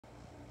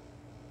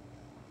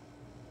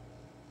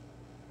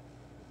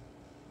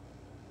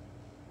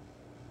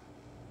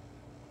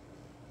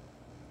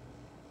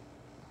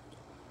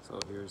So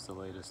here's the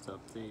latest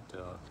update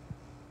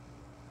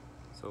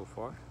so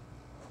far.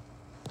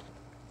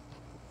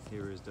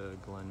 Here is the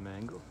Glen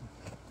mango.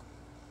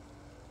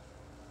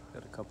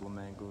 Got a couple of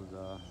mangoes,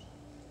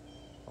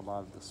 a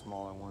lot of the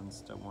smaller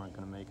ones that weren't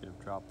going to make it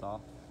have dropped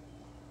off.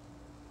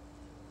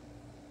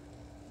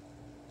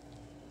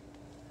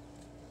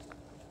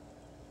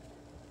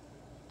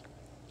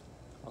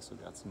 Also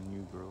got some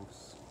new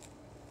growths.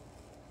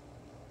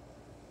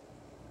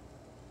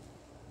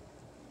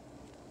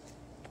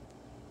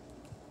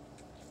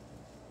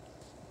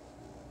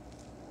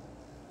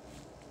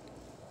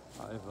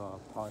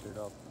 I've potted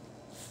up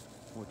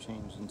or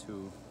changed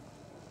into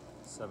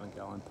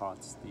 7-gallon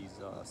pots these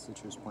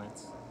citrus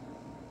plants.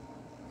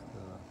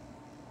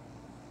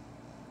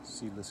 The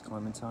seedless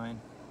clementine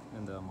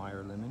and the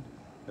Meyer lemon.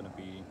 Gonna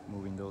be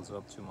moving those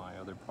up to my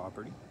other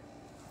property.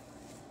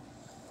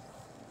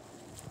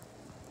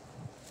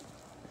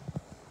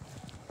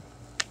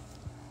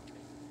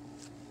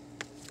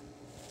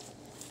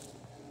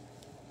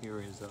 Here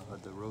is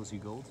the rosy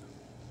gold.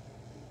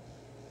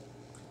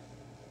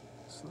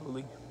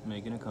 Slowly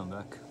making a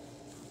comeback.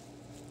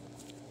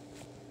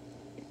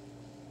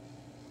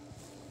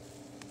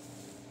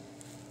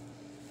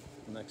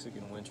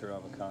 Mexican winter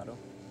avocado.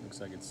 Looks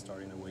like it's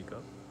starting to wake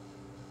up.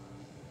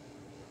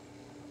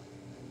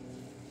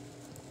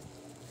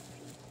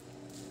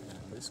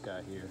 And this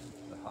guy here,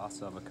 the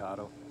Haas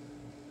avocado,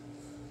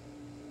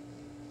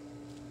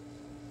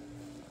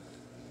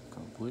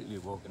 completely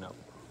woken up.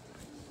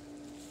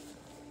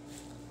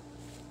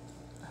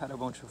 Had a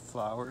bunch of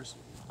flowers,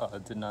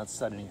 did not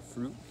set any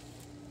fruit.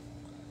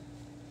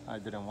 I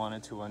didn't want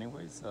it to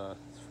anyways.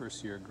 It's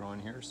first year growing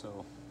here,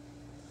 so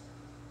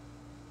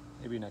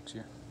maybe next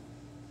year.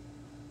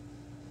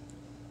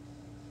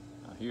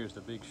 Now here's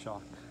the big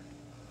shock.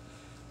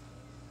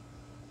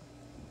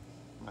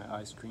 My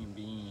ice cream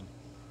bean.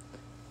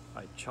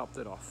 I chopped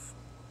it off.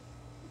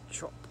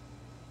 Chop.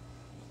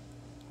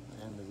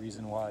 And the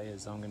reason why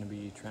is I'm going to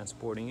be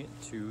transporting it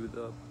to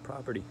the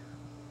property.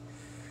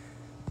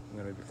 I'm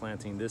going to be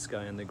planting this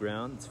guy in the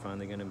ground. It's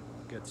finally going to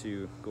get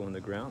to go in the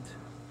ground.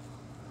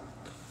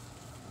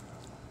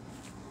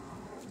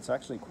 It's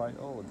actually quite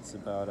old. It's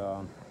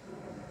about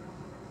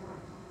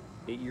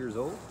 8 years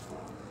old.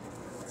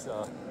 It's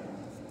a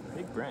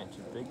big branch,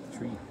 a big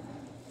tree.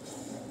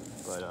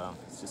 But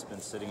it's just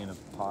been sitting in a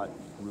pot,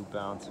 root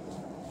bound.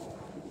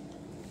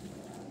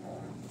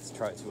 It's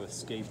tried to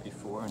escape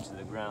before into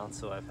the ground,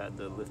 so I've had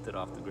to lift it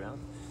off the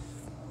ground.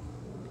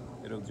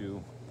 It'll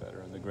do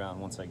better in the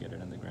ground once I get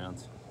it in the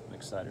ground. I'm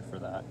excited for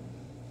that.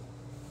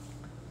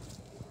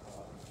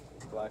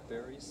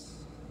 Blackberries.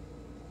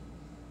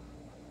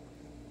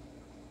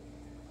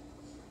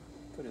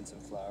 Put in some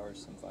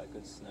flowers, some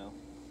ficus now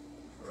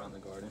around the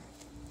garden.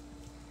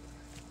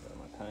 Got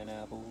my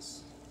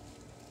pineapples,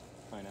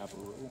 pineapple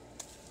roll.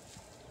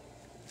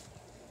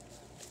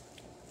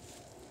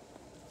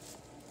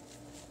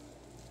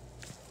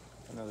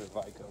 Another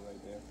vica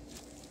right there.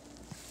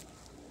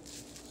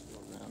 Let's go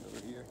around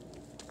over here.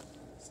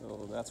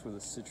 So that's where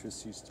the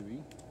citrus used to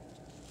be,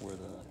 where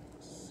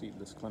the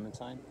seedless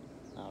clementine.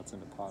 Now it's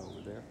in a pot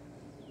over there.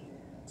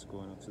 It's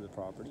going up to the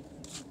property.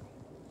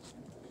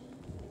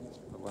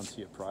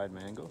 Valencia Pride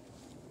mango.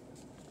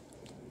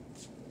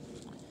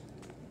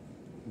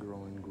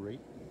 Growing great.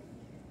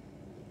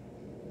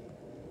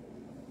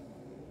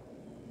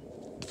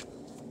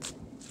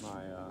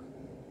 My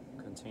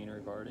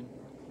container garden.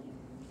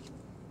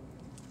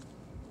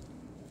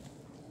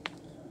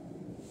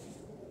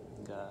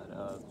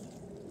 Got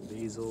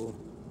basil,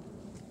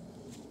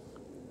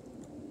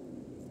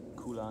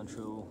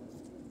 culantro,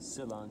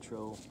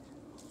 cilantro,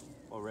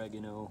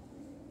 oregano,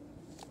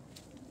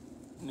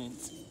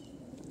 mint,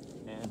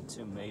 and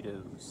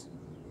tomatoes.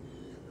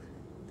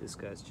 This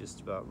guy's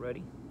just about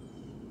ready.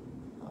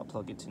 I'll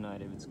plug it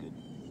tonight if it's good.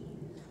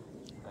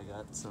 I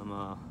got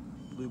some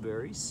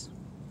blueberries.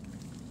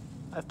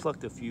 I've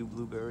plucked a few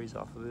blueberries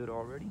off of it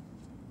already.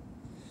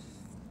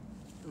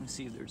 Let me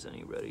see if there's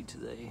any ready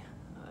today.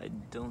 I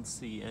don't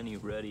see any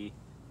ready.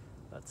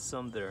 Got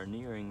some that are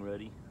nearing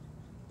ready.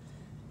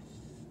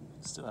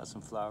 Still have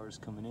some flowers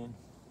coming in.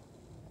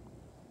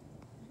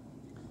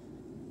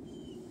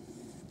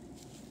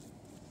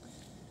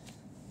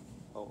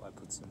 Oh, I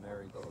put some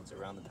marigolds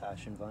around the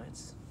passion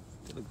vines.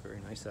 They look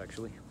very nice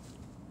actually.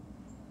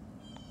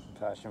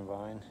 Passion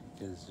vine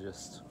is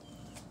just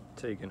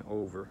taken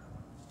over.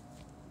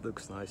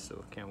 Looks nice,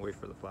 so can't wait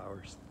for the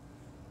flowers.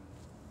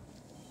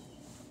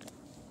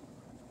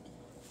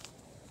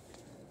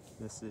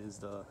 This is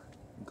the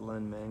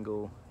Glen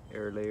mango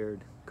air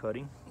layered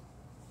cutting.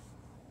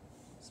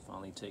 It's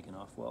finally taken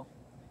off well.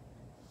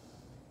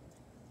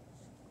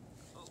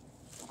 Oh,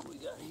 what we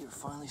got here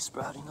finally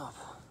sprouting up.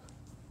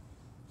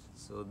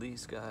 So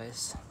these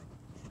guys,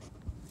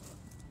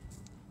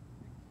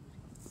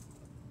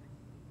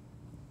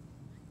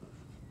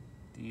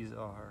 these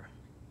are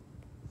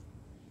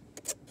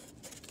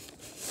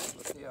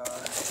what they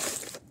are.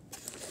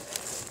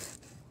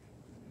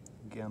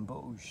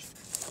 Gamboge,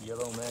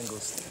 yellow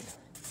mangosteen.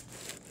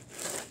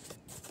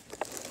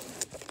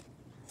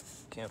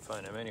 Can't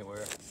find them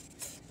anywhere.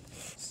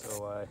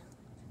 so I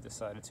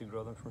decided to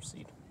grow them from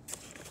seed.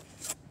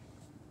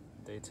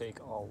 They take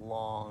a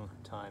long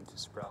time to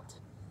sprout.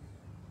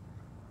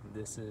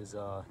 This is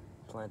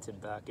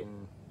planted back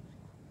in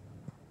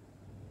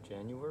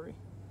January,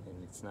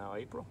 and it's now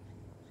April.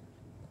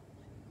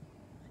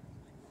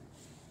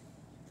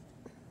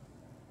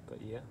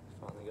 But yeah,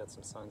 finally got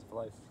some signs of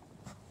life.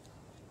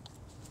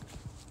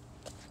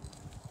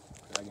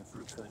 Dragon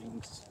fruit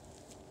cuttings,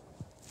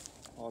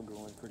 all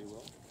growing pretty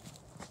well.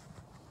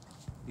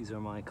 These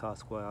are my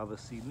Casquayava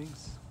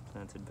seedlings,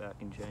 planted back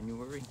in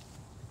January.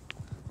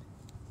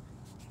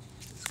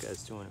 This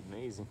guy's doing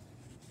amazing.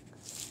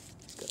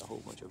 He's got a whole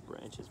bunch of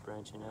branches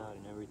branching out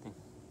and everything.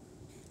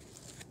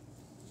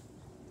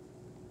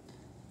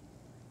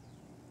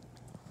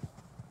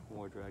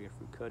 More dragon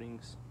fruit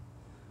cuttings.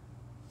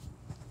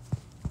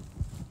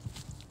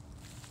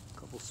 A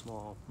couple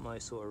small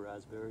Mysore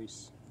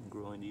raspberries. I'm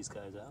growing these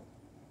guys out.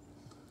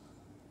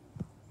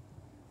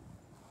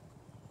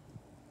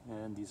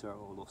 And these are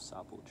all those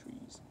sapo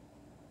trees.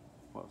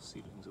 Well,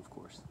 seedlings, of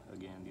course.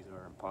 Again, these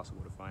are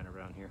impossible to find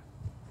around here.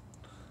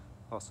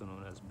 Also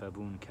known as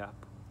baboon cap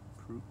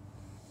fruit.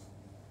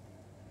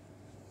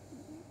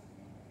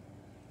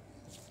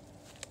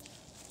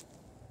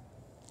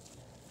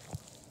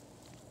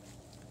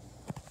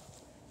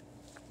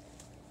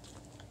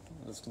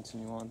 Let's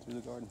continue on through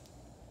the garden.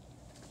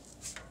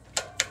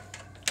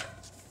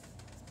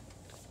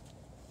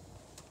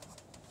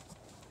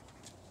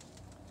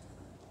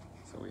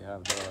 So we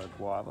have the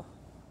guava.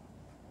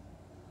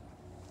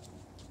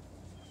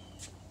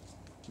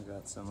 We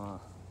got some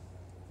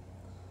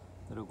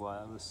little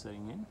guavas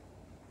sitting in.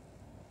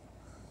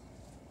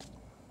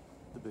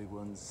 The big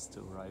one's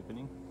still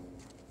ripening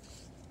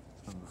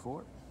from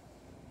before.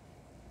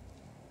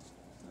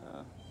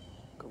 A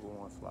couple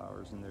more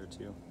flowers in there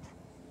too.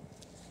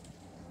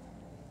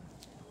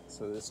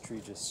 So this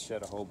tree just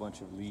shed a whole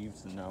bunch of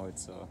leaves, and now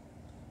it's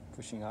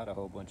pushing out a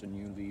whole bunch of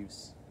new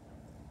leaves,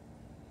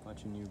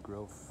 bunch of new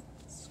growth.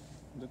 It's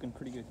looking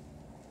pretty good.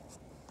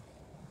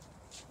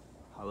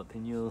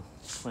 Jalapeno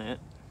plant,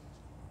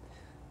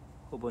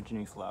 whole bunch of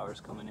new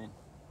flowers coming in.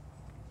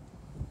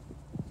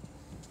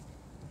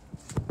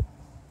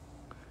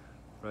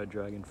 Red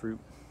dragon fruit,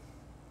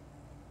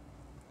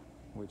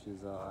 which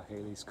is a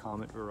Haley's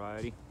Comet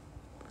variety,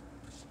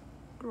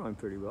 growing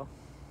pretty well.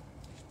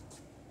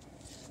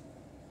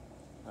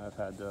 I've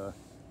had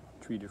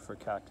treated for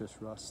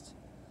cactus rust.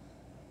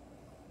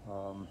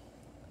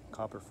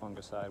 Copper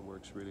fungicide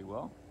works really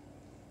well.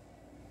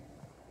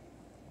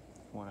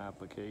 One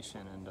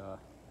application and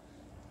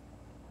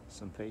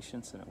some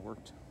patience, and it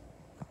worked.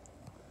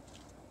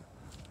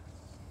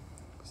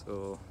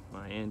 So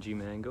my Angie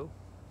mango,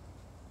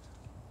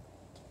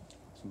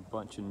 a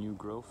bunch of new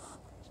growth,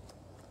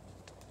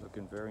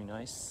 looking very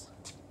nice.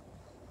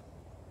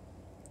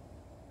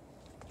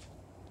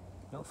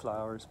 No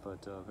flowers,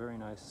 but very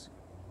nice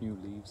new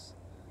leaves,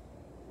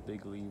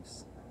 big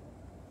leaves.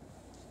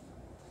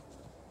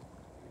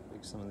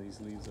 Big some of these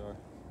leaves are.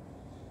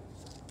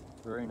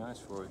 Very nice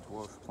for a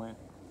dwarf plant.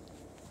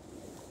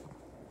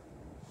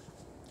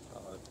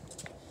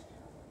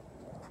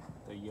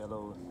 The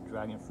yellow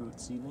dragon fruit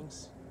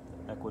seedlings,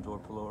 the Ecuador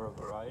Pelora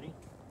variety,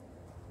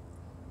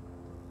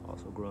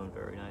 also growing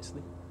very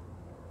nicely.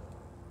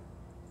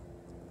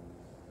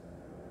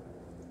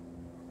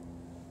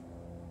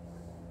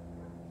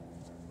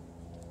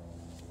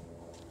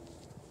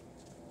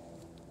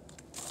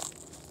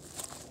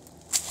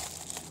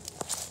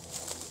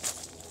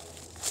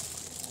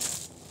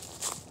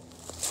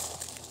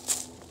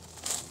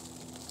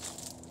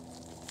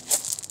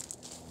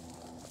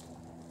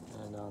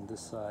 On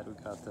this side we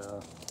got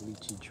the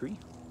lychee tree.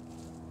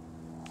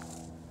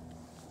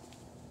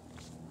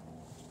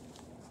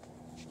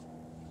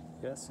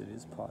 Yes, it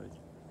is potted.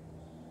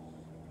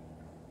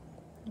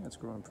 It's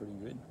growing pretty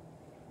good.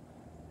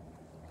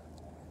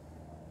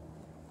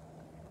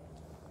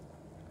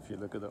 If you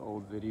look at the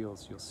old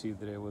videos, you'll see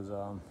that it was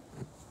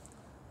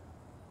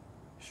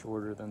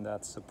shorter than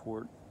that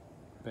support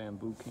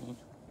bamboo cane,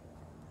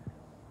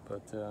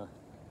 but it's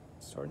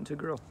starting to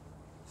grow.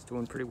 It's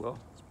doing pretty well.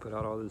 It's put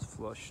out all these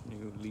flush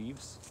new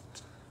leaves.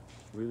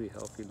 Really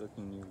healthy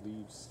looking new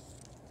leaves.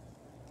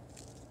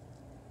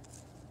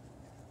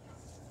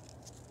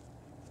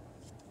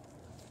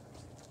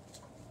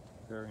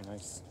 Very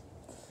nice.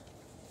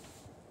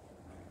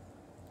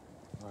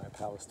 My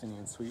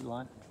Palestinian sweet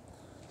lime.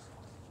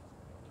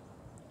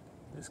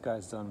 This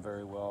guy's done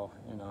very well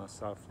in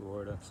South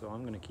Florida, so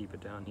I'm going to keep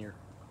it down here.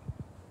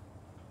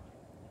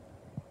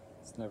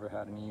 It's never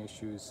had any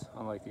issues,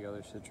 unlike the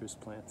other citrus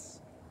plants.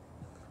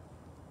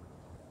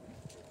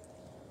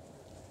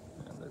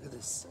 Look at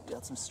this,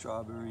 got some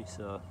strawberries.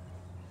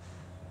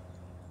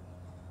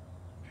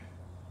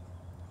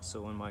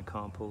 So in my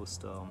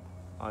compost,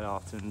 I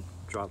often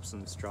drop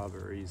some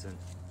strawberries, and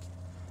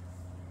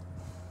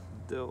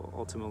they'll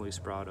ultimately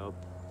sprout up.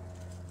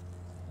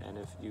 And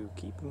if you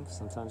keep them,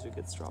 sometimes you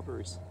get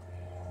strawberries.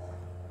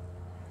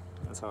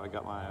 That's how I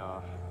got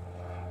my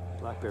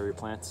blackberry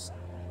plants.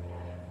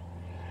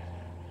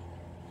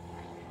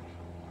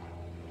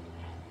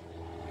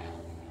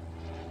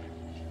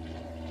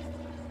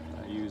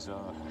 use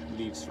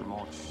leaves for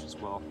mulch as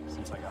well,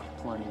 since I got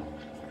plenty. Looks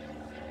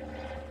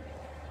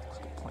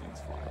like a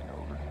plane's flying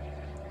over.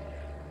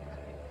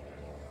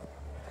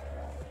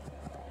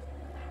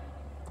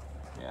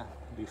 Yeah,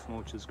 leaf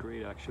mulch is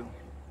great actually.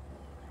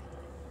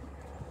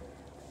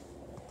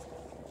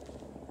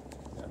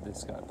 Got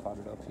this guy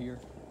potted up here.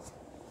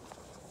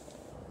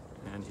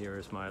 And here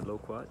is my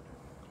loquat.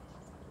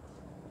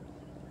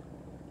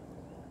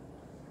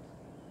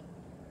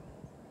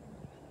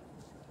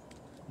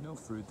 No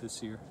fruit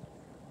this year.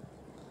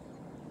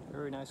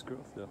 Very nice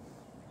growth though.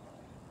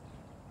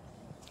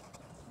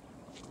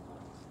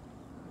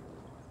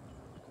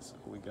 So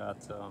we got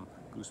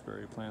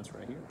gooseberry plants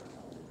right here.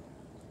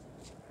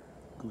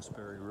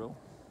 Gooseberry row.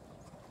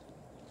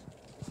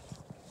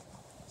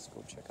 Let's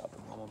go check out the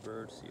mama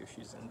bird, see if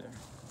she's in there.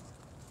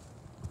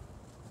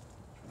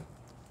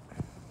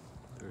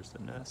 There's the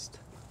nest.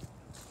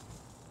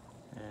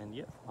 And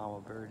yep,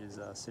 mama bird is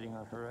sitting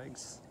on her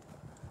eggs.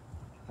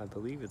 I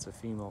believe it's a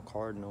female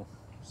cardinal,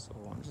 so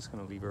I'm just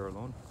gonna leave her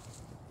alone.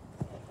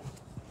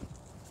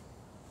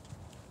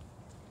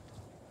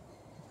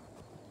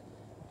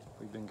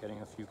 We've been getting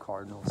a few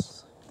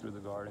cardinals through the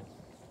garden.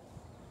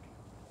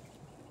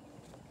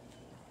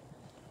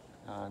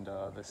 And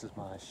this is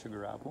my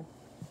sugar apple.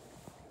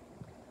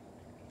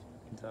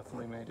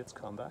 Definitely made its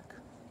comeback.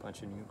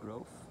 Bunch of new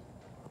growth.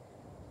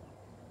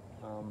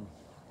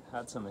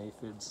 Had some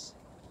aphids,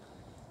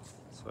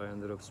 so I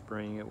ended up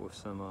spraying it with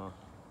some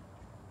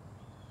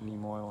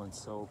neem oil and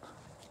soap,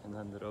 and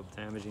ended up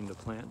damaging the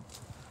plant.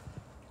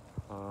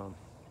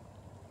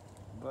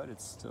 But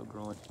it's still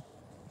growing,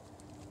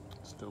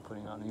 still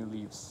putting out new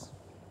leaves.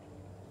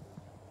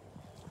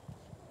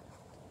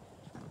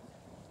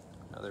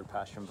 Another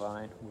passion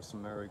vine with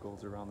some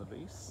marigolds around the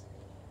base.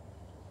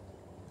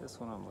 This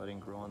one I'm letting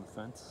grow on the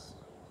fence.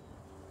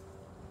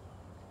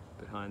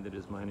 Behind it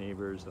is my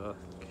neighbor's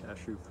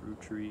cashew fruit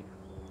tree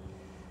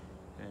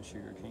and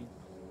sugar cane.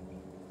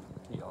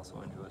 He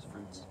also enjoys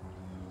fruits.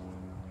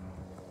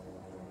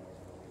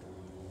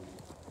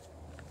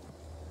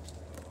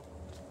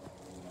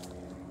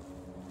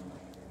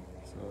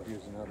 So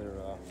here's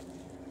another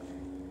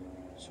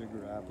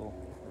sugar apple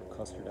or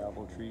custard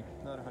apple tree.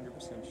 Not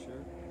 100%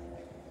 sure,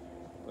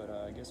 but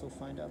I guess we'll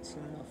find out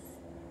soon enough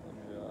when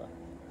it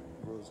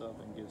grows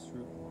up and gives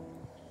fruit.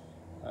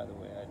 Either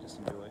way, I just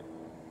enjoy it.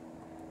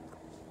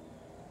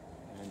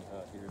 And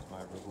here's my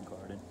row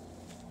garden.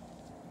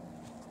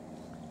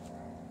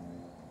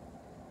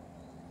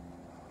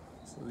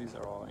 So these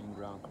are all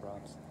in-ground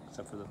crops,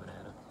 except for the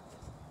banana.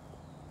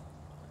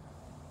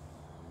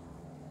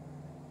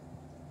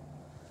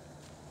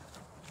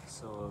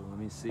 So let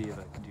me see if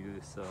I can do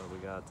this. We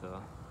got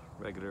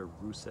regular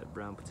russet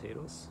brown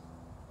potatoes,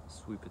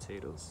 sweet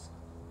potatoes,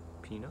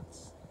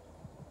 peanuts,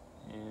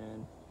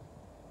 and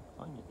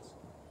onions.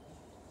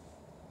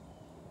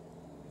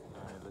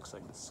 It looks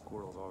like the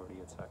squirrels already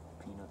attacked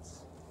the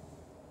peanuts.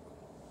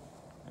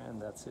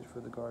 And that's it for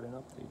the garden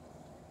update.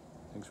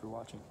 Thanks for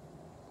watching.